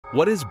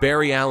What is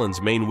Barry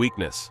Allen's main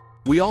weakness?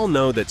 We all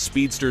know that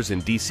speedsters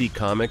in DC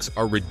Comics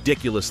are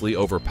ridiculously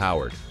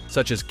overpowered,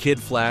 such as Kid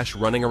Flash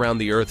running around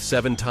the Earth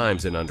 7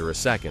 times in under a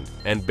second,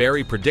 and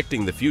Barry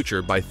predicting the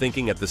future by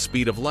thinking at the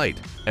speed of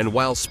light. And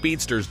while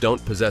speedsters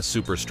don't possess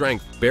super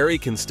strength, Barry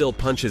can still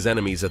punch his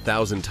enemies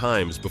 1,000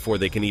 times before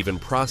they can even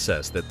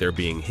process that they're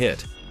being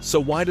hit. So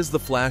why does the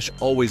Flash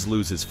always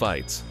lose his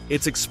fights?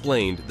 It's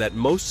explained that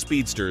most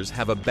speedsters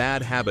have a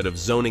bad habit of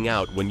zoning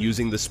out when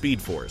using the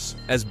Speed Force,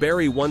 as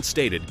Barry once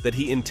stated that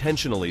he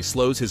intentionally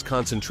slows his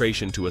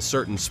concentration to a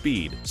certain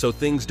speed so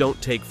things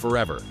don't take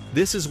forever.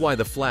 This is why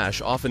the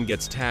Flash often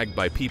gets tagged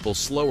by people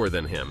slower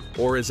than him,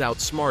 or is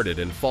outsmarted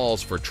and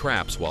falls for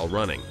traps while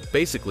running.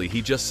 Basically,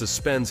 he just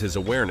suspends his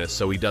awareness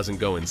so he doesn't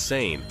go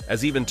insane,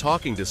 as even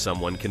talking to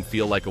someone can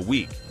feel like a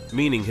week,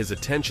 meaning his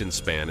attention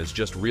span is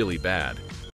just really bad.